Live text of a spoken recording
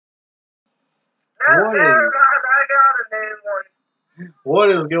What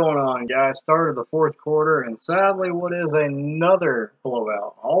is going on, guys? Started the fourth quarter, and sadly, what is another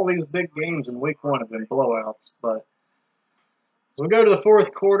blowout? All these big games in week one have been blowouts, but as we go to the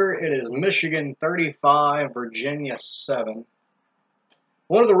fourth quarter, it is Michigan 35, Virginia 7.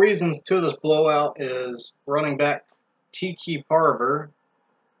 One of the reasons to this blowout is running back Tiki Barber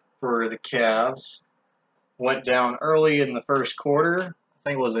for the Cavs went down early in the first quarter. I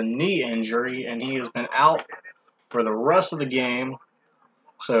think it was a knee injury, and he has been out for the rest of the game.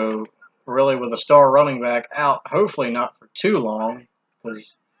 So, really, with a star running back out, hopefully not for too long,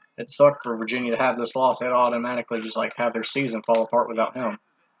 because it sucked for Virginia to have this loss. They'd automatically just have their season fall apart without him.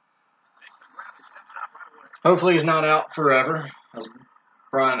 Hopefully he's not out forever. As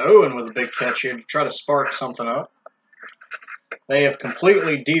Brian Owen with a big catch here to try to spark something up. They have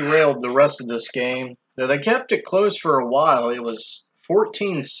completely derailed the rest of this game. Though they kept it close for a while. It was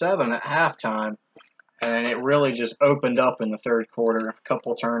 14-7 at halftime. And it really just opened up in the third quarter. A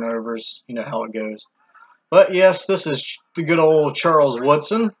couple turnovers. You know how it goes. But yes, this is the good old Charles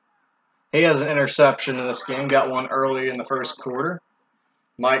Woodson. He has an interception in this game. Got one early in the first quarter.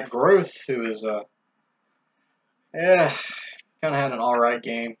 Mike Groth, who is kind of had an alright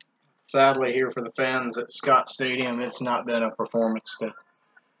game. Sadly, here for the fans at Scott Stadium, it's not been a performance to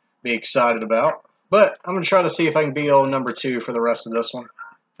be excited about. But I'm going to try to see if I can be old number 2 for the rest of this one.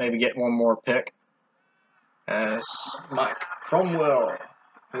 Maybe get one more pick. As Mike Cromwell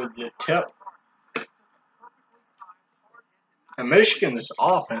with the tip. And Michigan's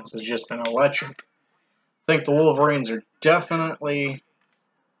offense has just been electric. I think the Wolverines are definitely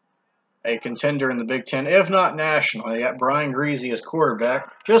a contender in the Big Ten, if not nationally. They got Brian Greasy as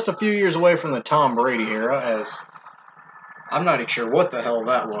quarterback, just a few years away from the Tom Brady era, as I'm not even sure what the hell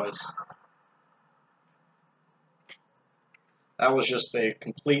that was. That was just a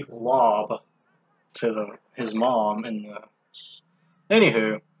complete lob to his mom. And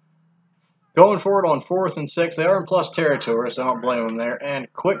anywho, going forward on 4th and 6, they are in plus territory, so I don't blame them there.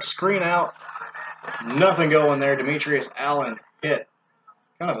 And quick screen out, nothing going there. Demetrius Allen hit.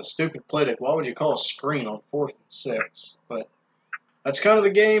 Kind of a stupid play. Why would you call a screen on 4th and 6? But that's kind of the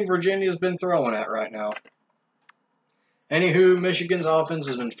game Virginia's been throwing at right now. Anywho, Michigan's offense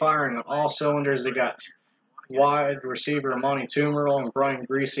has been firing on all cylinders. They got wide receiver Amani Toomer along with Brian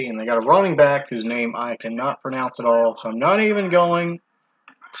Greasy, and they got a running back whose name I cannot pronounce at all, so I'm not even going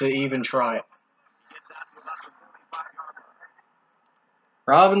to even try it.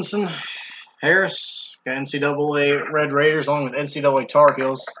 Robinson, Harris, got NCAA Red Raiders along with NCAA Tar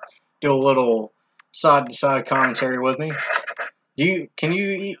Heels. Do a little side-to-side commentary with me. Can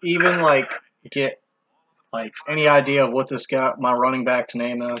you even get any idea of what my running back's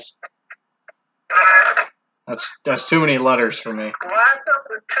name is? That's too many letters for me.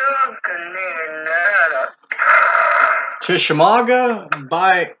 Chishamaga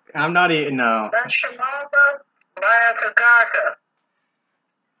by I'm not even no.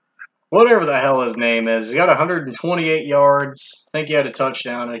 Whatever the hell his name is. He got 128 yards. I think he had a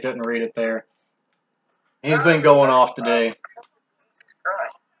touchdown. I couldn't read it there. He's been going off today.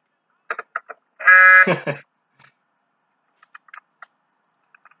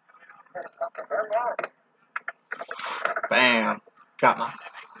 Bam. Got my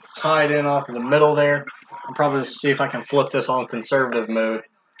tied in off of the middle there. I'll probably see if I can flip this on conservative mode.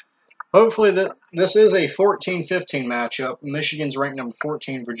 Hopefully this is a 14-15 matchup. Michigan's ranked number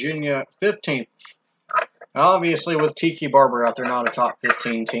 14, Virginia 15th. Obviously with Tiki Barber out there, not a top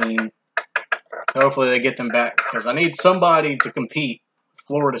 15 team. Hopefully they get them back because I need somebody to compete with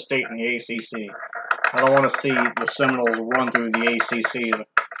Florida State in the ACC. I don't want to see the Seminoles run through the ACC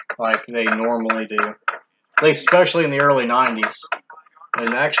like they normally do. Especially in the early 90s.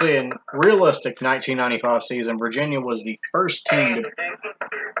 And actually, in realistic 1995 season, Virginia was the first team to...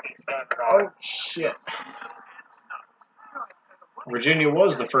 Oh, shit. Virginia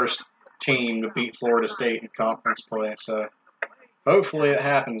was the first team to beat Florida State in conference play, so hopefully it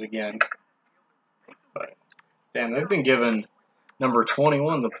happens again. But, damn, they've been giving number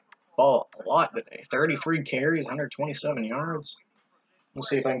 21 the ball a lot today. 33 carries, 127 yards. Let's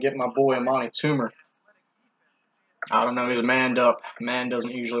see if I can get my boy Amani Toomer. I don't know, he's manned up. Man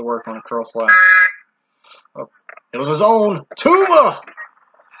doesn't usually work on a curl flat. Oh, it was his own. Toomer!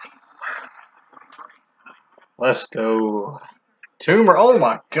 Let's go. Toomer, oh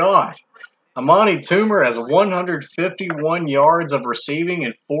my God. Amani Toomer has 151 yards of receiving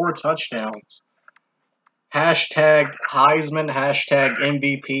and 4 touchdowns. Hashtag Heisman, hashtag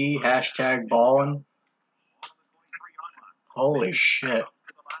MVP, hashtag ballin'. Holy shit.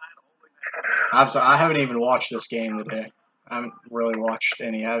 I haven't even watched this game today. I haven't really watched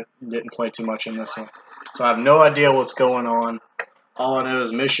any. I didn't play too much in this one. So I have no idea what's going on. All I know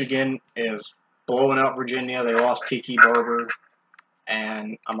is Michigan is blowing out Virginia. They lost Tiki Barber,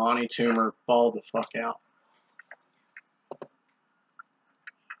 and Amani Toomer balled the fuck out.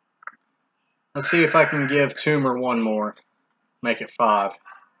 Let's see if I can give Toomer one more. Make it 5.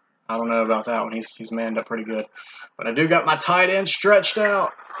 I don't know about that one. He's manned up pretty good. But I do got my tight end stretched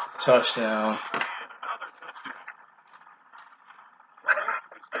out. Touchdown.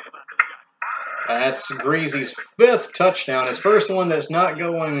 That's Greasy's 5th touchdown. His first one that's not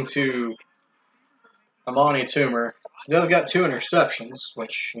going to Amani Toomer. He does got 2 interceptions,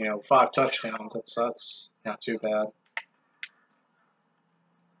 which, 5 touchdowns. That's not too bad.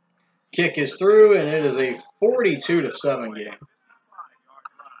 Kick is through, and it is a 42-7 game.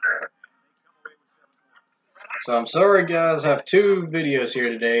 So I'm sorry, guys. I have 2 videos here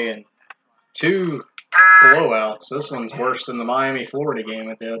today and 2 blowouts. This one's worse than the Miami-Florida game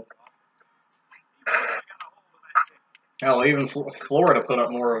it did. Hell, even Florida put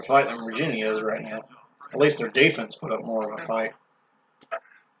up more of a fight than Virginia is right now. At least their defense put up more of a fight.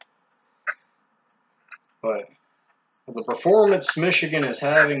 But the performance Michigan is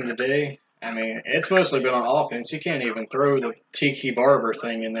having today, I mean, it's mostly been on offense. You can't even throw the Tiki Barber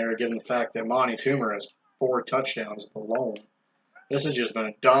thing in there, given the fact that Amani Toomer has 4 touchdowns alone. This has just been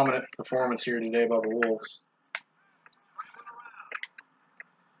a dominant performance here today by the Wolves.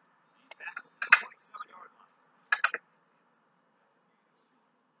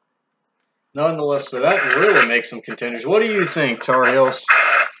 Nonetheless, so that really makes them contenders. What do you think, Tar Heels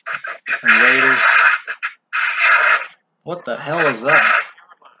and Raiders? What the hell is that?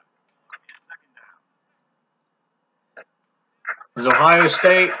 Is Ohio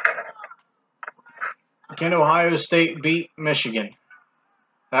State? Can Ohio State beat Michigan?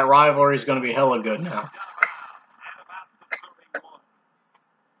 That rivalry is going to be hella good now.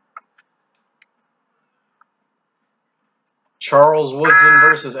 Charles Woodson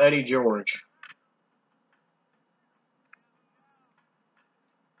versus Eddie George.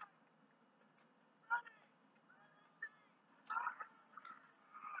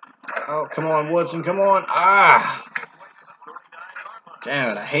 Oh, come on, Woodson, come on. Ah!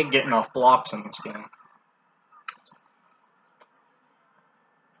 Damn it, I hate getting off blocks in this game.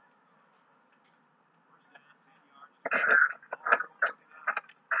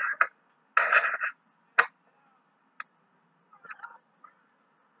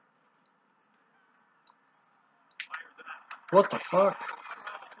 What the fuck?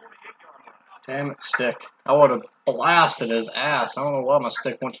 Damn it, stick. I would have blasted his ass. I don't know why my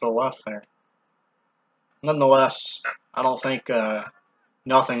stick went to the left there. Nonetheless, I don't think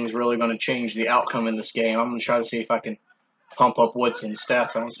nothing's really going to change the outcome in this game. I'm going to try to see if I can pump up Woodson's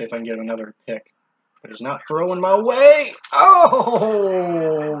stats. I want to see if I can get him another pick. But he's not throwing my way.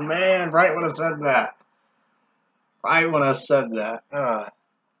 Oh, man. Right when I said that. Right when I said that. I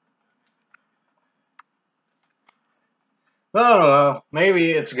don't know.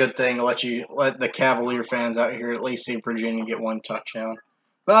 Maybe it's a good thing to let the Cavalier fans out here at least see Virginia get 1 touchdown.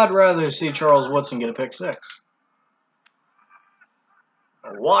 But I'd rather see Charles Woodson get a pick 6.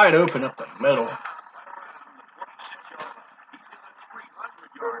 Wide open up the middle.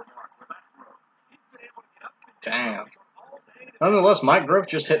 Damn. Nonetheless, Mike Grove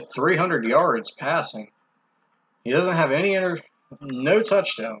just hit 300 yards passing. He doesn't have no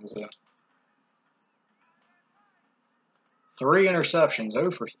touchdowns though. 3 interceptions,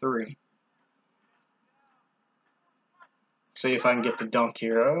 0 for 3. See if I can get the dunk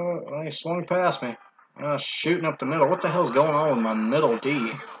here. Oh, he swung past me. Shooting up the middle. What the hell's going on with my middle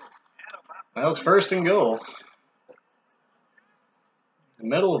D? That was 1st and goal. The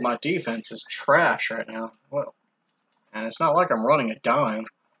middle of my defense is trash right now. Well, and it's not like I'm running a dime,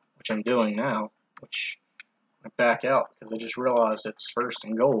 which I'm doing now, which I back out because I just realized it's 1st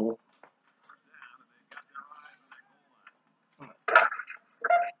and goal.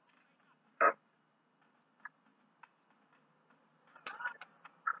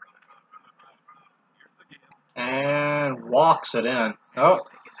 And walks it in. Oh,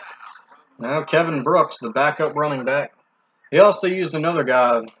 now Kevin Brooks, the backup running back. He also used another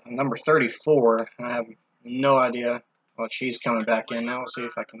guy, number 34. I have no idea. Well, she's coming back in now. Let's see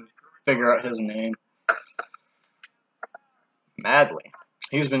if I can figure out his name. Madley.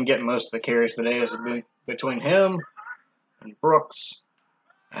 He's been getting most of the carries today. It's been between him and Brooks.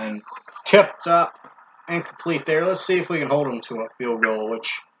 And tipped up, incomplete there. Let's see if we can hold him to a field goal,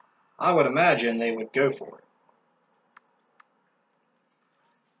 which I would imagine they would go for it.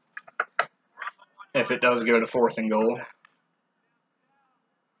 If it does go to 4th and goal.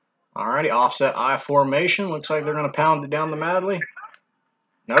 Alrighty, offset I formation. Looks like they're going to pound it down the Madley.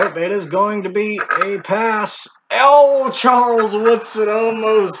 Nope, it is going to be a pass. Oh, Charles Woodson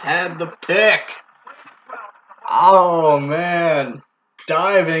almost had the pick. Oh, man.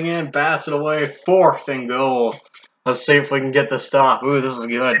 Diving in, bats it away. 4th and goal. Let's see if we can get the stop. Ooh, this is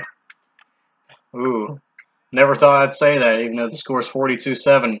good. Ooh, never thought I'd say that, even though the score's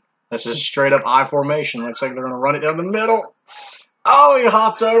 42-7. This is straight up I formation. Looks like they're going to run it down the middle. Oh, he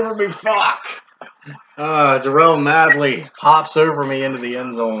hopped over me. Fuck. Darrell Madley hops over me into the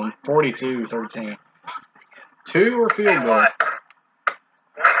end zone. 42-13. 2 or field goal.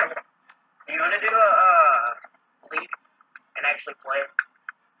 Do you want to do a league and actually play?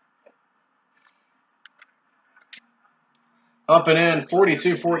 Up and in,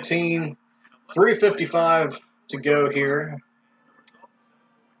 42-14. 3:55 to go here.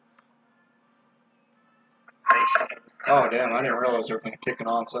 Oh, damn, I didn't realize they were going to kick an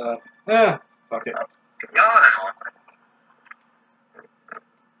onside. Fuck it.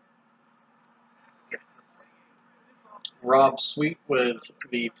 Rob Sweet with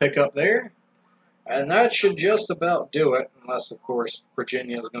the pickup there. And that should just about do it, unless, of course,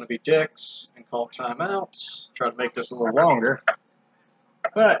 Virginia is going to be dicks and call timeouts. Try to make this a little longer.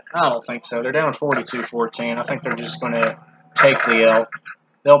 But I don't think so. They're down 42-14. I think they're just going to take the L.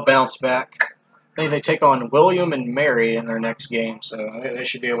 They'll bounce back. I think they take on William and Mary in their next game, so they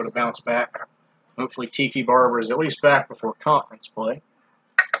should be able to bounce back. Hopefully Tiki Barber is at least back before conference play.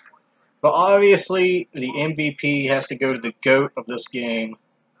 But obviously, the MVP has to go to the GOAT of this game,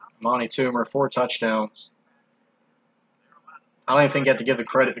 Amani Toomer, 4 touchdowns. I don't even think you have to give the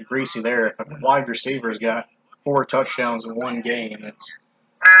credit to Greasy there. If a wide receiver's got 4 touchdowns in one game, it's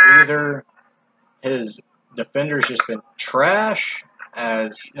either his defender's just been trash,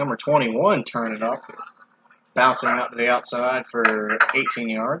 as number 21 turning up, bouncing out to the outside for 18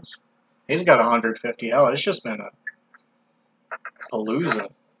 yards. He's got 150. Hell, it's just been a palooza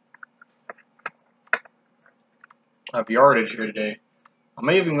of yardage here today. I'm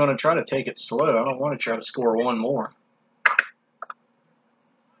even going to try to take it slow. I don't want to try to score one more.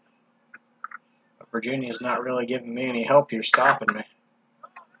 But Virginia's not really giving me any help here, stopping me.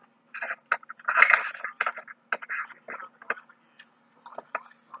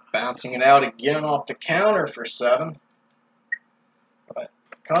 Bouncing it out again off the counter for 7. But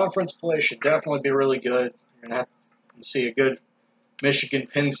conference play should definitely be really good. You're going to have to see a good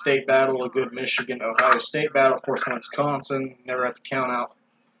Michigan-Penn State battle, a good Michigan-Ohio State battle. Of course, Wisconsin. Never have to count out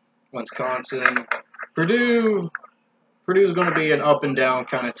Wisconsin. Purdue's going to be an up-and-down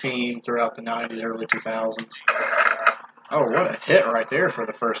kind of team throughout the 90s, early 2000s. Oh, what a hit right there for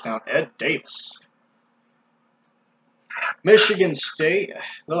the first down. Ed Davis. Michigan State,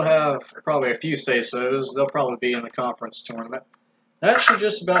 they'll have probably a few say-sos. They'll probably be in the conference tournament. That should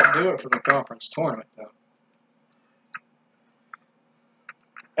just about do it for the conference tournament, though.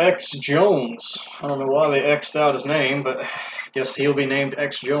 X Jones. I don't know why they X'd out his name, but I guess he'll be named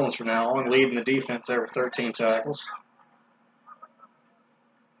X Jones from now on, leading the defense there with 13 tackles.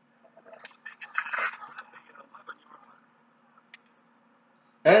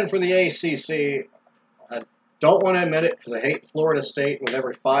 And for the ACC, I don't want to admit it because I hate Florida State with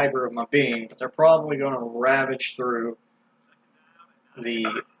every fiber of my being, but they're probably going to ravage through the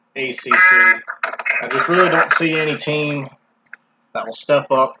ACC. I just really don't see any team that will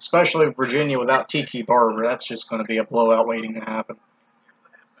step up, especially Virginia without Tiki Barber. That's just going to be a blowout waiting to happen.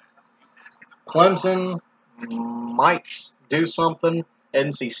 Clemson might do something.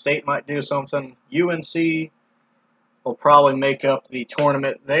 NC State might do something. UNC will probably make up the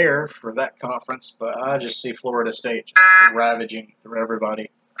tournament there for that conference, but I just see Florida State just ravaging through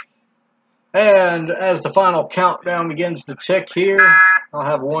everybody. And as the final countdown begins to tick here, I'll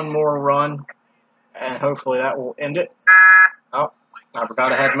have one more run, and hopefully that will end it. Oh, I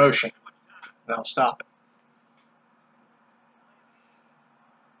forgot I had motion. That'll stop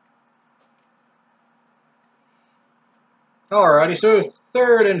it. Alrighty, so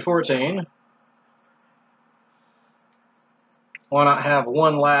 3rd and 14. Why not have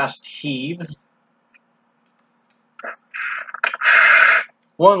one last heave?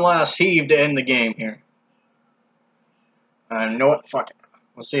 One last heave to end the game here. You know what? Fuck it.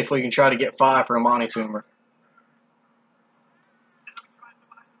 Let's see if we can try to get 5 for Amani Toomer.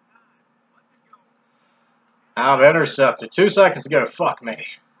 I've intercepted. 2 seconds ago. Fuck me.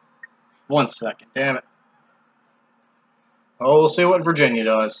 1 second. Damn it. Oh, we'll see what Virginia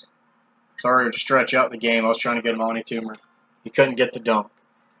does. Sorry to stretch out the game. I was trying to get Amani Toomer. He couldn't get the dunk.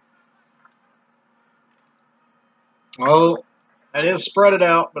 Oh, it is spread it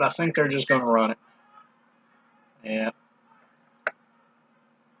out, but I think they're just going to run it. Yeah.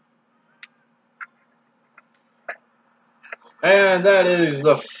 And that is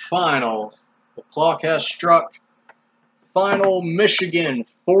the final. The clock has struck. Final, Michigan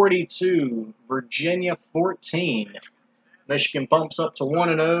 42, Virginia 14. Michigan bumps up to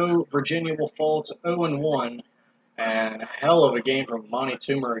 1-0. Virginia will fall to 0-1. And hell of a game from Amani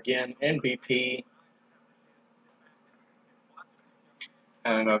Toomer again, MVP.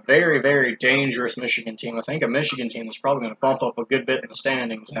 And a very, very dangerous Michigan team. I think a Michigan team is probably going to bump up a good bit in the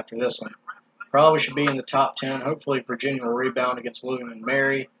standings after this one. Probably should be in the top 10. Hopefully Virginia will rebound against William and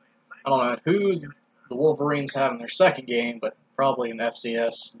Mary. I don't know who the Wolverines have in their second game, but probably an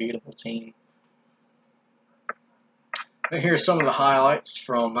FCS beatable team. And here's some of the highlights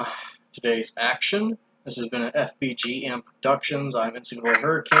from today's action. This has been an FBGM Productions. I'm NCAA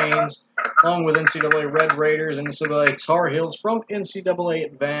Hurricanes, along with NCAA Red Raiders and NCAA Tar Heels from NCAA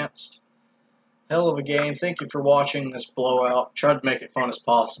Advanced. Hell of a game. Thank you for watching this blowout. Tried to make it fun as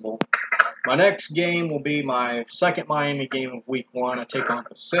possible. My next game will be my second Miami game of Week 1. I take on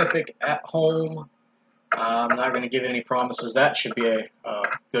Pacific at home. I'm not going to give any promises. That should be a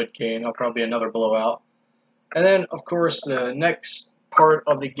good game. That'll probably be another blowout. And then, of course, the next part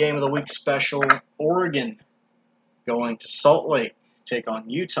of the Game of the Week special, Oregon going to Salt Lake, take on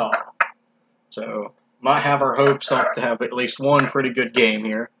Utah. So, might have our hopes up to have at least one pretty good game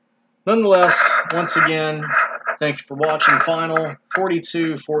here. Nonetheless, once again, thank you for watching. Final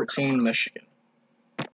 42-14 Michigan.